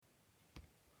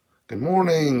Good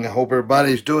morning. I hope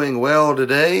everybody's doing well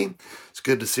today. It's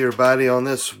good to see everybody on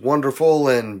this wonderful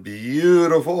and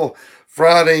beautiful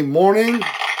Friday morning.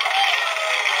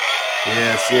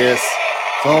 Yes.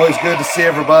 It's always good to see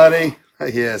everybody.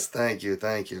 Yes, thank you.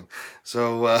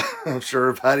 So I'm sure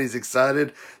everybody's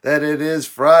excited that it is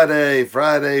Friday,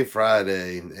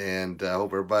 and I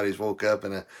hope everybody's woke up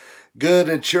in a good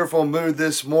and cheerful mood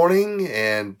this morning,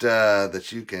 and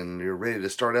that you're ready to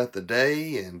start out the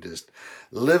day and just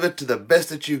live it to the best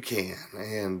that you can.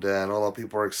 And I know a lot of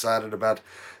people are excited about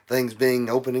things being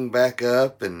opening back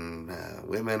up, and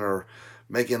women are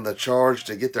making the charge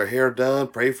to get their hair done.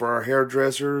 Pray for our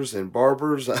hairdressers and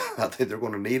barbers. I think they're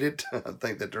going to need it. I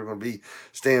think that they're going to be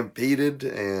stampeded.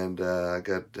 And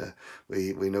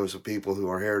we know some people who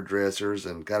are hairdressers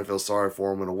and kind of feel sorry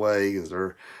for them in a way, because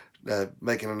they're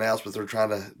making announcements. They're trying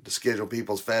to schedule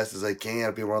people as fast as they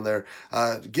can. People on there,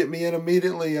 get me in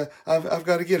immediately. I've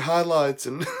got to get highlights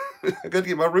and I've got to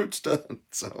get my roots done.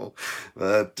 So,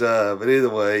 but either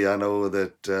way, I know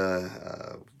that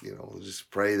just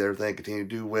pray that everything continue to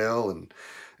do well and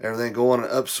everything go on an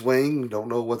upswing. Don't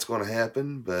know what's going to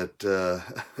happen, but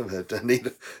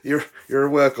Anita, you're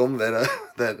welcome.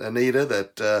 That Anita,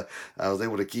 that I was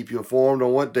able to keep you informed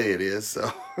on what day it is.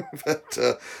 So,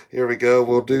 but here we go.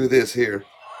 We'll do this here.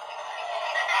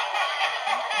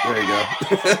 There you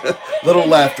go. Little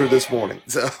laughter this morning.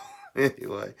 So.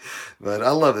 Anyway, but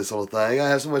I love this little thing. I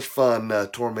have so much fun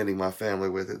tormenting my family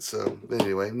with it. So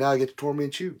anyway, now I get to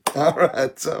torment you. All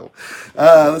right, so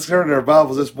let's turn to our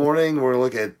Bibles this morning. We're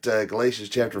going to look at Galatians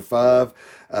chapter 5,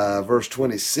 verse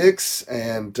 26.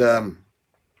 And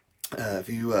if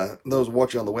you those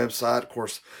watching on the website, of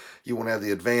course, you want to have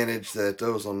the advantage that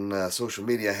those on social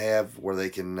media have, where they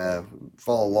can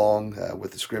follow along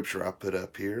with the scripture I put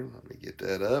up here. Let me get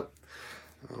that up.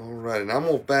 All right, and I'm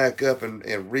going to back up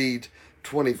and read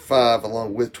 25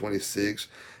 along with 26.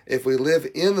 If we live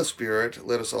in the Spirit,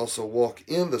 let us also walk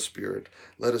in the Spirit.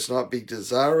 Let us not be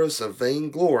desirous of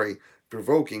vainglory,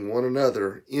 provoking one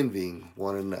another, envying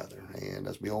one another. And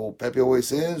as my old Pepe always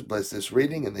says, bless this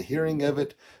reading and the hearing of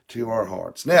it to our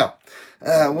hearts. Now,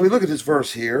 when we look at this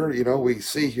verse here, we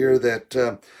see here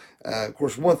that of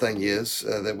course, one thing is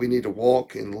that we need to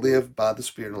walk and live by the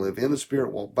Spirit, live in the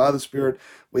Spirit, walk by the Spirit.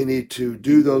 We need to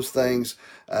do those things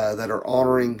that are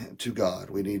honoring to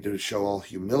God. We need to show all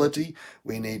humility.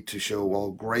 We need to show all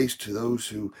grace to those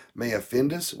who may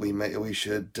offend us. We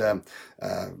should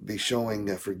be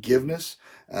showing forgiveness.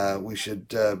 We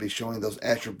should be showing those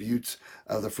attributes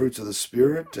of the fruits of the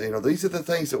Spirit. These are the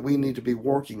things that we need to be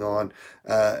working on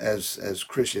as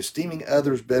Christians, esteeming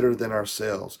others better than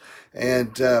ourselves.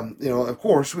 And of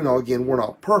course, again, we're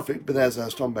not perfect, but as I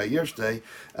was talking about yesterday,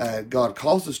 God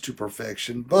calls us to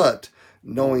perfection, but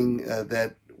knowing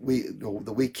that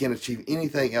we can't achieve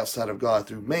anything outside of God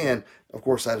through man. Of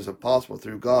course, that is impossible.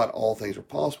 Through God, all things are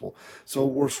possible. So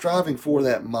we're striving for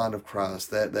that mind of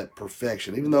Christ, that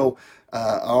perfection. Even though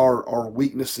our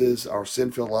weaknesses, our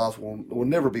sin-filled lives will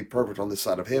never be perfect on this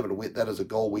side of heaven. That is a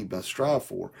goal we must strive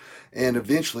for. And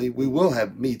eventually, we will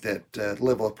meet that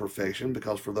level of perfection,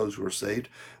 because for those who are saved,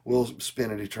 we'll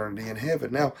spend an eternity in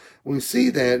heaven. Now, when we see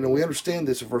that, and we understand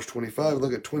this in verse 25,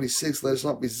 look at 26, let us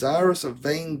not be desirous of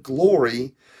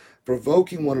vainglory,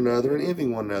 provoking one another and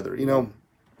envying one another.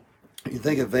 You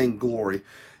think of vainglory,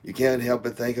 you can't help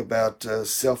but think about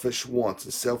selfish wants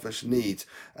and selfish needs.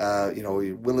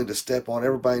 You're willing to step on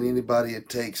everybody and anybody it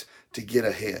takes to get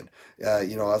ahead.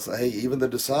 I say, hey, even the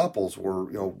disciples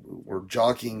were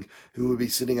jockeying who would be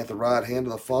sitting at the right hand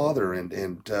of the Father, and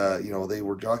they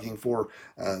were jockeying for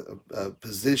a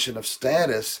position of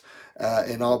status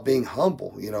and all being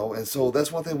humble. And so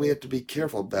that's one thing we have to be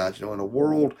careful about. In a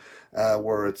world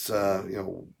where it's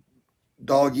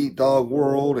dog eat dog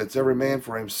world, it's every man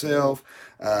for himself,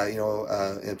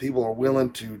 and people are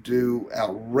willing to do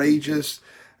outrageous,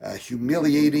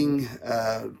 humiliating,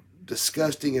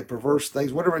 disgusting and perverse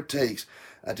things, whatever it takes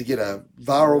to get a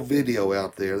viral video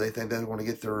out there. They think they're going to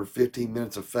get their 15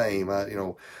 minutes of fame.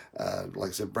 Like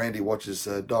I said, Brandy watches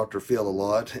Dr. Phil a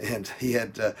lot, and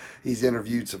he's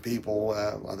interviewed some people.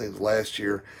 I think it was last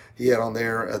year. He had on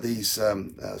there these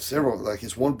several, like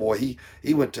his one boy.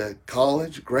 He went to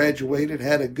college, graduated,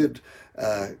 had a good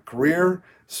career,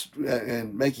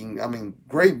 and making,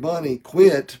 great money,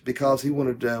 quit because he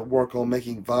wanted to work on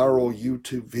making viral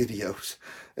YouTube videos.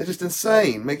 It's just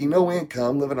insane, making no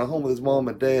income, living at home with his mom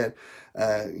and dad.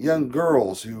 Young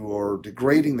girls who are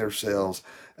degrading themselves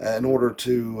in order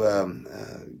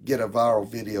to get a viral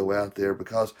video out there,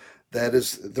 because that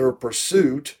is their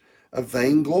pursuit of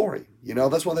vainglory.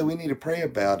 That's one thing we need to pray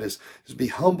about is be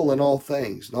humble in all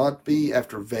things, not be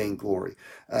after vainglory.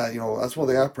 That's one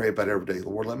thing I pray about every day.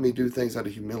 Lord, let me do things out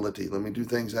of humility. Let me do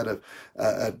things out of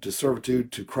to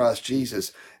servitude to Christ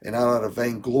Jesus and not out of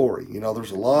vainglory.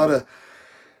 There's a lot of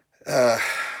uh,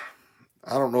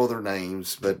 I don't know their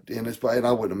names, and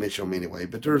I wouldn't mention them anyway.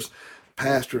 But there's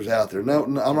pastors out there. No,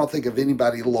 I'm not thinking of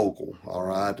anybody local. All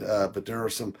right, but there are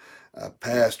some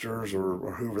pastors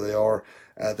or whoever they are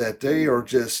that they are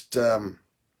just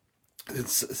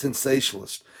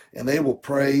sensationalists, and they will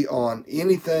prey on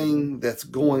anything that's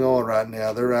going on right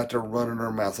now. They're out there running their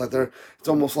mouths it's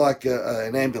almost like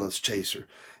an ambulance chaser.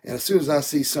 And as soon as I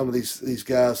see some of these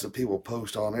guys that people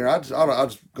post on there, I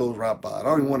just go right by it. I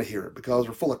don't even want to hear it because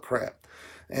they're full of crap.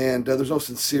 And there's no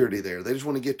sincerity there. They just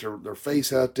want to get their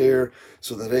face out there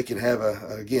so that they can have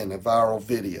a viral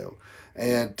video.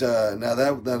 And now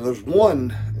there's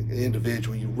one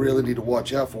individual you really need to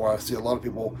watch out for. I see a lot of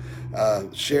people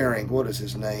sharing. What is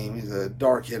his name? He's a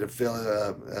dark-headed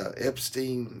fella,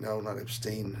 Epstein. No, not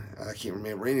Epstein. I can't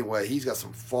remember. Anyway, he's got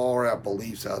some far-out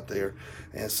beliefs out there,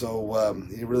 and so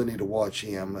you really need to watch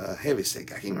him.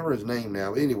 Heavysick. I can't remember his name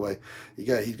now. But anyway,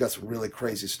 he's got some really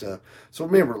crazy stuff. So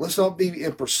remember, let's not be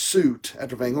in pursuit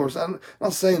after vainglory. I'm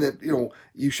not saying that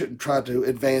you shouldn't try to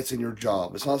advance in your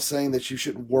job. It's not saying that you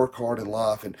shouldn't work hard in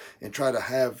life and try to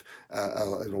have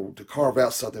to carve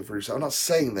out something for yourself. I'm not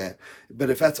saying that, but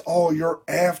if that's all you're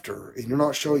after and you're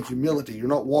not showing humility, you're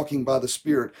not walking by the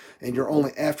Spirit, and you're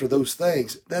only after those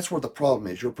things, that's where the problem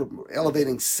is. You're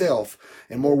elevating self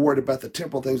and more worried about the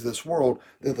temporal things of this world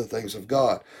than the things of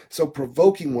God. So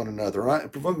provoking one another,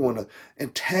 right? Provoking one another,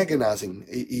 antagonizing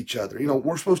each other.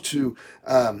 We're supposed to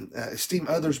esteem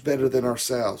others better than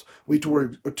ourselves.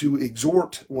 To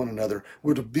exhort one another.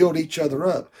 We're to build each other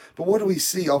up. But what do we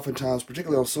see oftentimes,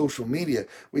 particularly on social media?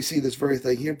 We see this very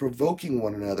thing here, provoking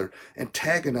one another,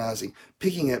 antagonizing,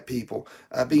 picking at people,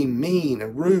 being mean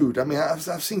and rude. I mean,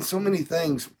 I've seen so many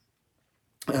things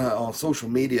on social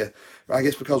media. I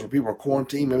guess because when people are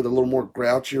quarantined, maybe they're a little more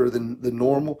grouchier than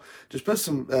normal. Just put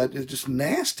some, just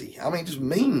nasty. I mean, just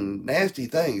mean, nasty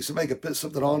things. Somebody could put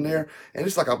something on there, and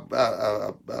it's like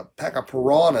a pack of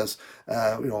piranhas,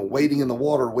 waiting in the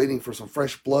water, waiting for some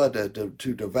fresh blood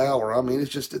to devour. I mean,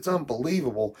 it's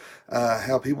unbelievable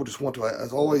how people just want to,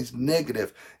 it's always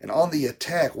negative and on the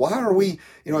attack. Why are we,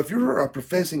 if you're a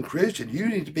professing Christian, you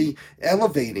need to be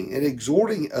elevating and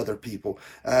exhorting other people,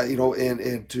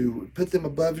 and to put them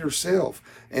above yourself.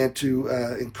 And to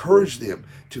encourage them,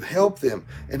 to help them,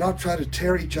 and not try to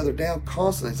tear each other down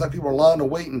constantly. It's like people are lying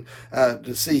and waiting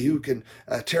to see who can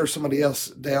tear somebody else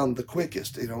down the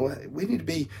quickest. We need to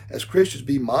be, as Christians,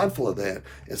 be mindful of that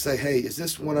and say, hey, is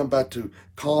this what I'm about to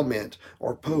comment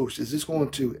or post? Is this going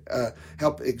to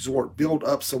help exhort, build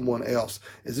up someone else?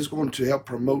 Is this going to help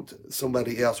promote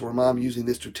somebody else? Or am I using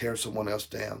this to tear someone else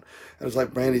down? And it's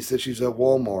like Brandy said, she's at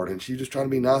Walmart and she's just trying to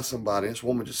be nice to somebody. And this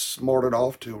woman just smarted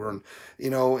off to her, and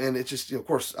it's just, of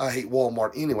course, I hate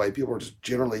Walmart anyway. People are just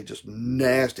generally just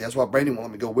nasty. That's why Brandy won't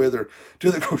let me go with her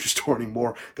to the grocery store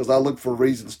anymore, because I look for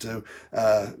reasons to,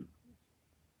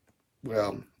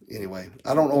 anyway,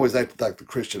 I don't always act like the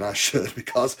Christian I should,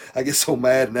 because I get so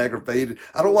mad and aggravated.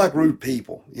 I don't like rude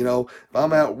people. If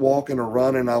I'm out walking or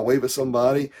running and I wave at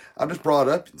somebody, I'm just brought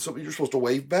up, so you're supposed to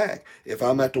wave back. If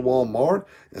I'm at the Walmart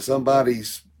and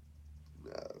somebody's,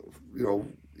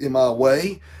 in my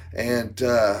way, and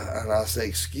I say,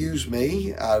 excuse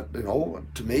me,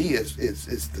 to me,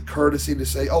 it's the courtesy to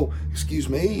say, oh, excuse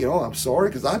me, I'm sorry,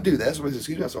 because I do that. Somebody says,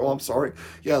 excuse me, I say, oh, I'm sorry.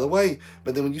 Yeah, the way,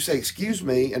 but then when you say, excuse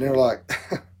me, and they're like,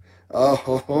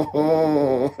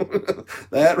 oh,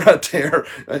 that right there,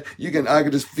 I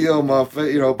can just feel my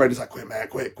face, Brady's like, quit, man,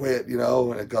 quit,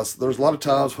 and because there's a lot of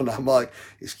times when I'm like,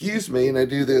 excuse me, and they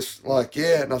do this like,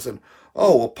 yeah, and I said,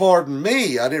 oh, well, pardon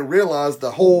me. I didn't realize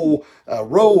the whole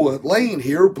lane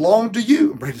here belonged to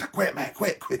you. And Brandy's like, quit, man,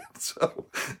 quit.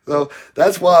 So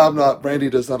that's why Brandy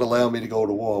does not allow me to go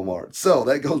to Walmart. So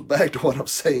that goes back to what I'm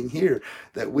saying here,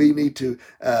 that we need to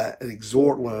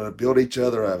exhort one another, build each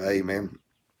other up. Hey, man,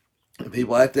 if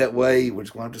people act that way, we're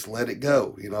just going to just let it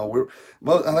go.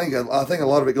 I think a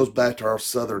lot of it goes back to our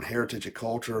Southern heritage and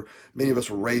culture. Many of us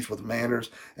were raised with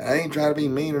manners, and I ain't trying to be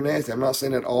mean or nasty. I'm not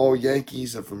saying that all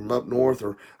Yankees from up north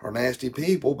are nasty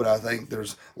people, but I think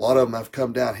there's a lot of them have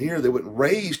come down here that weren't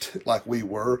raised like we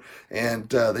were, and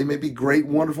they may be great,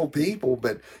 wonderful people,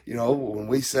 but when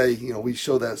we say we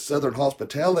show that Southern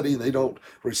hospitality, they don't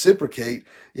reciprocate.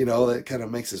 That kind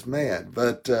of makes us mad.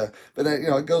 But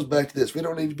it goes back to this: we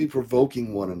don't need to be provoking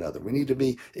provoking one another. We need to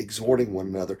be exhorting one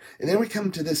another. And then we come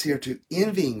to this here to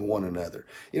envying one another.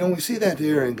 We see that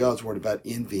here in God's word about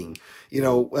envying.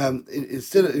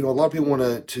 Instead of, a lot of people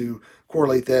want to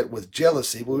correlate that with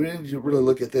jealousy, but we need to really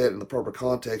look at that in the proper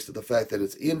context of the fact that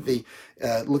it's envy,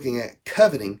 looking at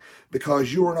coveting,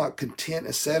 because you are not content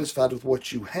and satisfied with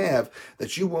what you have,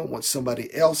 that you want what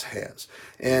somebody else has.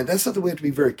 And that's something we have to be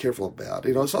very careful about.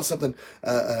 It's not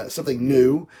something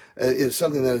new. It's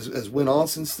something that has went on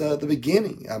since the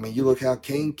beginning. I mean, you look how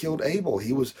Cain killed Abel.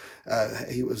 He was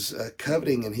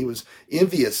coveting, and he was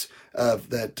envious of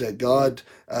that God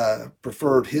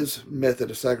preferred his method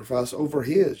of sacrifice over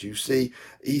his. You see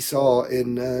Esau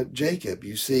and Jacob.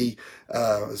 You see,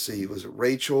 was it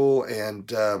Rachel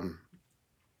and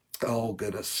oh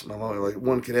goodness, my mom, like,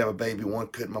 one could have a baby, one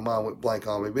couldn't. My mom went blank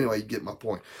on me. But anyway, you get my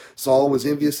point. Saul was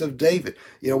envious of David.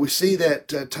 We see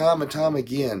that time and time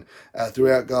again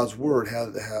throughout God's word,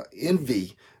 how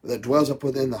envy that dwells up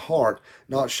within the heart,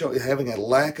 having a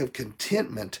lack of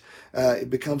contentment, it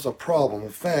becomes a problem. In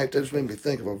fact, that just made me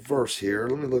think of a verse here.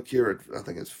 Let me look here at, I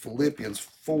think it's Philippians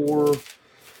 4,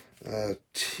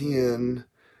 10.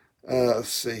 Let's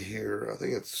see here. I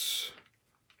think it's,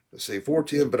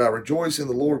 4:10. But I rejoice in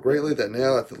the Lord greatly that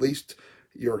now at the least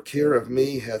your care of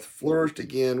me hath flourished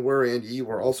again, wherein ye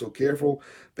were also careful,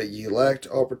 but ye lacked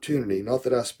opportunity. Not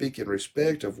that I speak in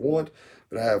respect of want,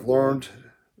 but I have learned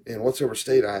in whatsoever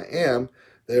state I am,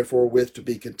 therefore with to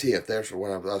be content. There's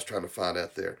what I was trying to find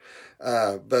out there.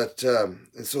 And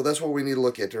so that's what we need to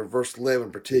look at there, verse 11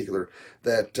 in particular,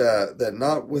 that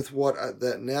not with what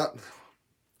that now.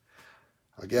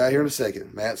 I'll get out here in a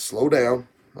second. Matt, slow down.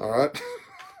 All right.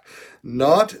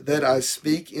 Not that I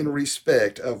speak in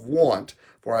respect of want,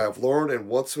 for I have learned in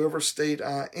whatsoever state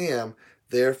I am,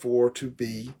 therefore to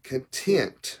be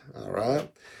content. All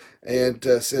right. And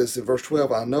says in verse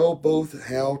 12, I know both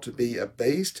how to be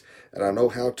abased, and I know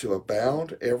how to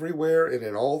abound everywhere and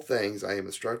in all things. I am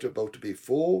instructed both to be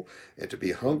full and to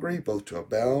be hungry, both to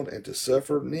abound and to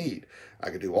suffer need.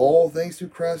 I can do all things through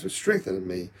Christ which strengtheneth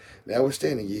me.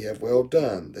 Notwithstanding, ye have well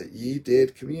done, that ye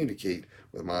did communicate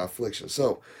with my affliction.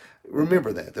 So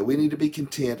remember that we need to be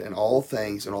content in all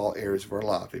things, in all areas of our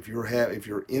life. If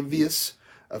you're envious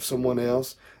of someone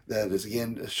else, that is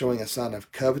again showing a sign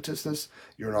of covetousness.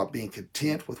 You're not being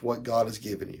content with what God has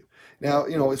given you. Now,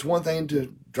 it's one thing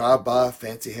to drive by a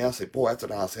fancy house, say, boy, that's a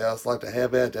nice house, I'd like to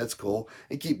have that, that's cool,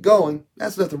 and keep going.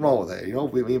 That's nothing wrong with that.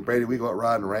 Me and Brady, we go out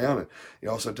riding around,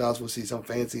 and, sometimes we'll see some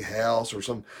fancy house or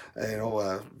some,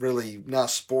 really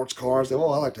nice sports car, and say,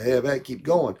 oh, I like to have that, keep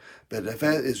going. But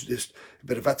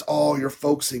if that's all you're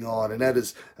focusing on, and that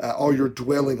is all you're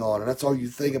dwelling on, and that's all you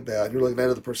think about, and you're looking at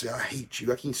another person, I hate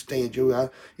you, I can't stand you,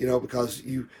 because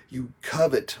you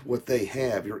covet what they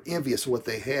have, you're envious of what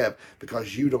they have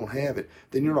because you don't have it,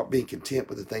 then you're not being content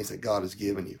with the things that God has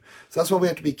given you. So that's why we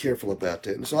have to be careful about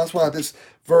that. And so that's why this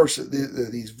verse,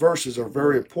 these verses are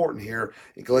very important here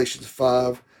in Galatians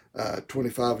 5,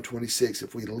 25 and 26.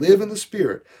 If we live in the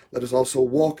Spirit, let us also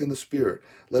walk in the Spirit.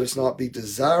 Let us not be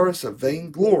desirous of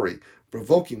vain glory,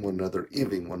 provoking one another,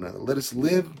 envying one another. Let us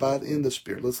live in the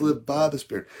Spirit. Let's live by the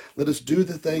Spirit. Let us do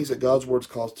the things that God's Word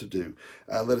calls us to do.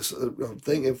 Let us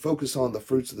think and focus on the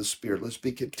fruits of the Spirit. Let's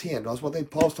be content. That's one thing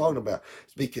Paul's talking about.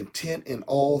 Is be content in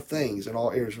all things, in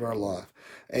all areas of our life.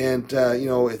 And,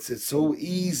 it's so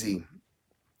easy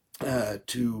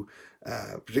to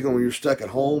particularly when you're stuck at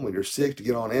home and you're sick, to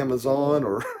get on Amazon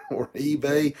or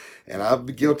eBay, and I've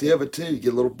been guilty of it too. You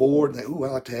get a little bored and think, ooh, I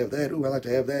like to have that, ooh, I like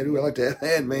to have that, ooh, I like to have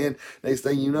that, man. Next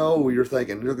thing you know, you're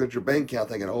looking at your bank account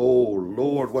thinking, oh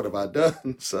Lord, what have I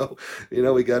done? So,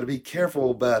 we got to be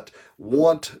careful about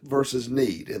want versus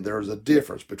need, and there's a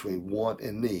difference between want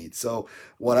and need. So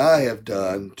what I have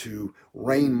done to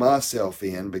rein myself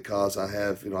in, because I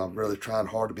have, I'm really trying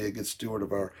hard to be a good steward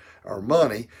of our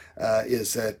money,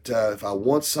 is that if I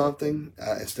want something,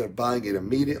 instead of buying it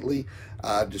immediately,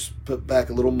 I just put back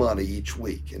a little money each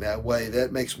week. And that way,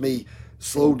 that makes me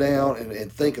slow down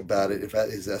and think about it.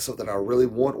 Is that something I really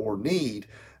want or need?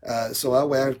 So that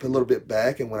way I put a little bit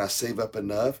back, and when I save up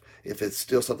enough, if it's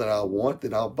still something I want,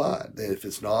 then I'll buy it. Then if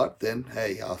it's not, then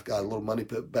hey, I've got a little money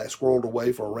put back, squirreled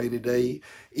away for a rainy day.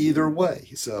 Either way,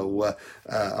 so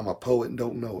I'm a poet and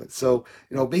don't know it. So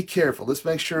be careful. Let's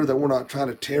make sure that we're not trying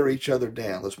to tear each other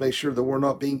down. Let's make sure that we're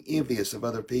not being envious of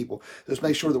other people. Let's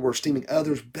make sure that we're esteeming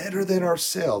others better than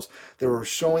ourselves. That we're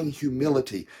showing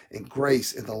humility and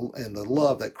grace and the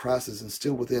love that Christ has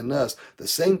instilled within us. The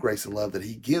same grace and love that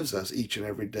He gives us each and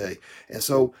every day. And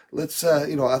so let's,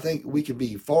 I think we can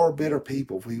be far better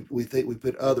people if we think we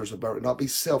put others above, not be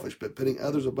selfish, but putting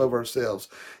others above ourselves.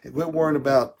 And quit worrying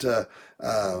about,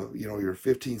 your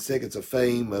 15 seconds of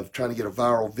fame of trying to get a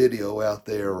viral video out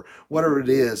there, or whatever it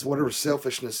is, whatever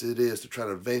selfishness it is to try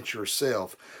to advance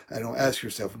yourself. And ask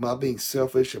yourself, am I being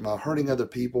selfish? Am I hurting other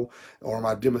people? Or am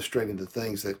I demonstrating the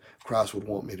things that Christ would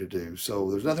want me to do?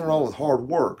 So there's nothing wrong with hard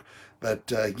work.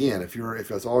 But again, if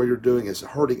that's all you're doing is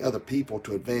hurting other people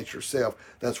to advance yourself,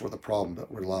 that's where the problem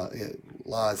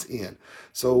lies in.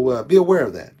 So be aware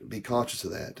of that, be conscious of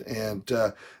that, and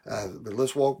but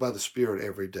let's walk by the Spirit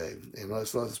every day, and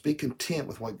let's be content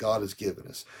with what God has given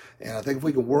us. And I think if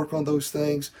we can work on those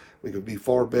things, we can be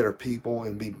far better people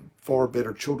and be far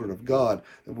better children of God,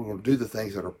 and we're going to do the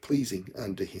things that are pleasing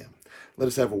unto Him. Let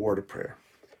us have a word of prayer.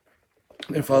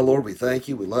 And Father, Lord, we thank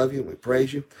you, we love you, and we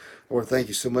praise you. Lord, thank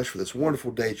you so much for this wonderful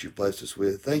day that you've blessed us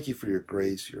with. Thank you for your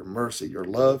grace, your mercy, your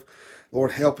love.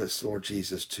 Lord, help us, Lord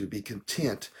Jesus, to be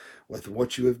content with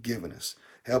what you have given us.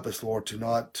 Help us, Lord, to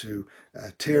not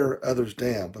tear others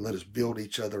down, but let us build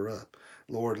each other up.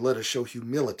 Lord, let us show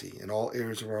humility in all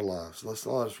areas of our lives. Let's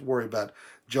not worry about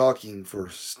jockeying for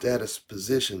status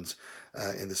positions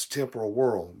in this temporal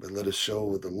world, but let us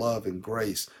show the love and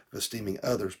grace of esteeming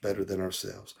others better than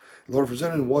ourselves. Lord, for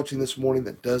anyone watching this morning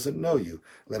that doesn't know you,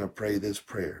 let them pray this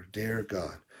prayer. Dear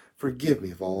God, forgive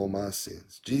me of all my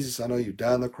sins. Jesus, I know you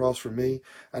died on the cross for me.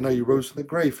 I know you rose from the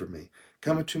grave for me.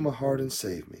 Come into my heart and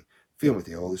save me. Fill me with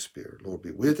the Holy Spirit. Lord, be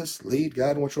with us, lead,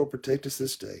 guide, and watch over, protect us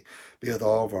this day. Be with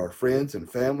all of our friends and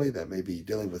family that may be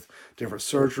dealing with different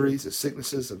surgeries and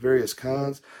sicknesses of various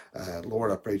kinds.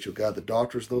 Lord, I pray that you'll guide the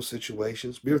doctors in those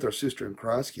situations. Be with our sister in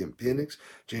Christ, Kim Penix,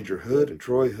 Ginger Hood, and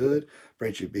Troy Hood. Pray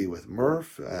that you be with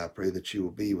Murph. I pray that you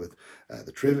will be with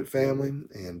the Trivet family.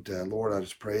 And Lord, I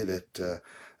just pray that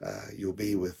you'll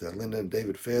be with Linda and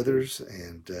David Feathers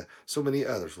and so many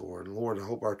others, Lord. And Lord, I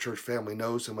hope our church family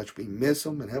knows how much we miss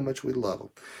them and how much we love them.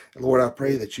 And Lord, I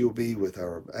pray that you'll be with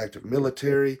our active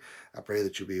military. I pray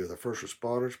that you'll be with our first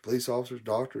responders, police officers,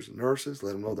 doctors, and nurses.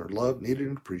 Let them know they're loved, needed,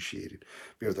 and appreciated.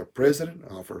 Be with our president.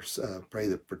 Pray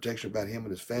the protection about him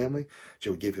and his family. That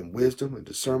you'll give him wisdom and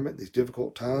discernment in these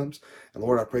difficult times. And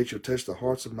Lord, I pray that you'll touch the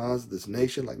hearts and minds of this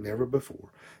nation like never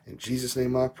before. In Jesus'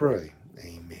 name I pray.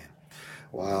 Amen.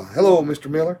 Wow. Hello, Mr.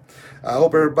 Miller. I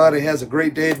hope everybody has a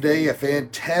great day today, a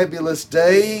fantabulous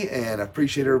day, and I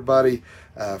appreciate everybody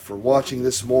for watching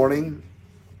this morning.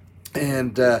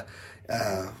 And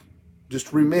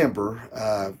just remember,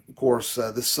 of course,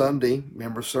 this Sunday,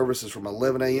 member services from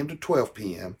 11 a.m. to 12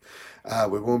 p.m.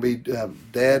 We're going to be,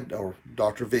 Dad or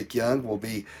Dr. Vic Young will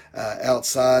be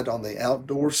outside on the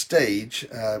outdoor stage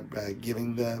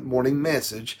giving the morning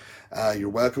message. You're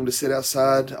welcome to sit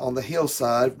outside on the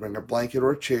hillside, bring a blanket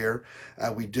or a chair.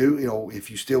 We do, if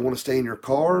you still want to stay in your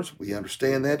cars, we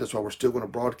understand that. That's why we're still going to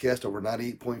broadcast over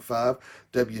 98.5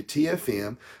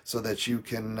 WTFM so that you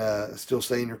can still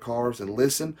stay in your cars and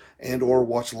listen and or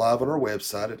watch live on our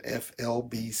website at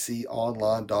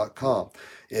flbconline.com.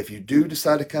 If you do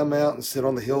decide to come out and sit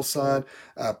on the hillside,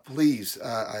 please,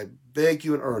 I beg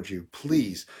you and urge you,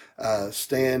 please please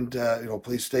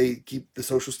keep the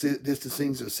social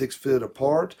distancing at 6 feet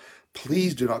apart.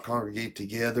 Please do not congregate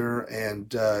together,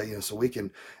 and so we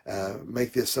can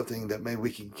make this something that maybe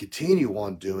we can continue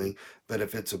on doing. But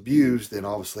if it's abused, then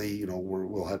obviously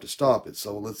we'll have to stop it.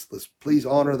 So let's please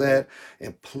honor that,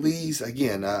 and please,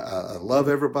 again, I love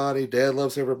everybody. Dad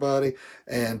loves everybody,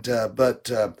 and but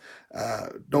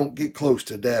don't get close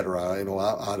to Dad or I.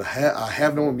 I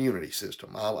have no immunity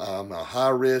system. I'm a high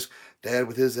risk. Dad,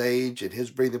 with his age and his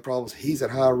breathing problems, he's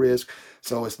at high risk.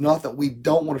 So it's not that we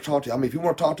don't want to talk to you. I mean, if you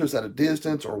want to talk to us at a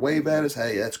distance or wave at us,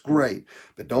 hey, that's great.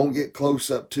 But don't get close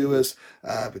up to us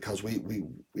because we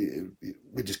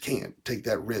just can't take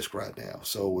that risk right now.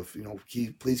 So if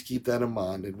please keep that in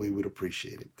mind, and we would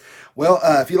appreciate it. Well,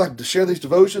 if you'd like to share these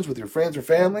devotions with your friends or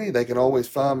family, they can always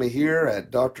find me here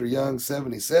at Dr. Young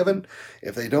 77.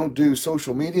 If they don't do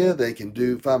social media, they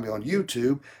can find me on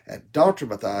YouTube at Dr.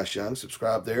 Matthias Young.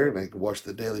 Subscribe there, and they can watch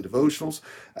the daily devotionals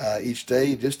each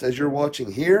day, just as you're watching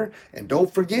here. And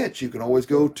don't forget, you can always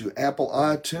go to Apple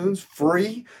iTunes,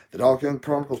 free, the Dr. Young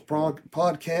Chronicles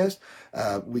podcast.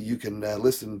 You can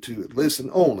listen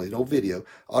only, no video,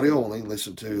 audio only,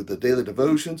 listen to the daily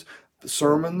devotions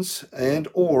sermons, and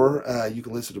or you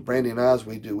can listen to Brandy and I's.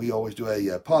 We always do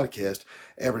a podcast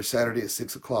every Saturday at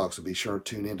 6 o'clock. So be sure to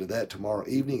tune into that tomorrow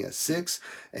evening at 6.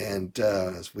 And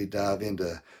as we dive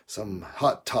into some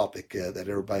hot topic that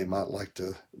everybody might like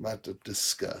to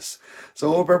discuss.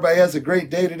 So hope everybody has a great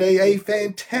day today, a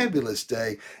fantabulous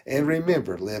day. And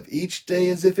remember, live each day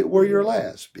as if it were your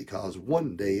last, because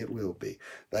one day it will be.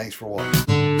 Thanks for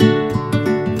watching.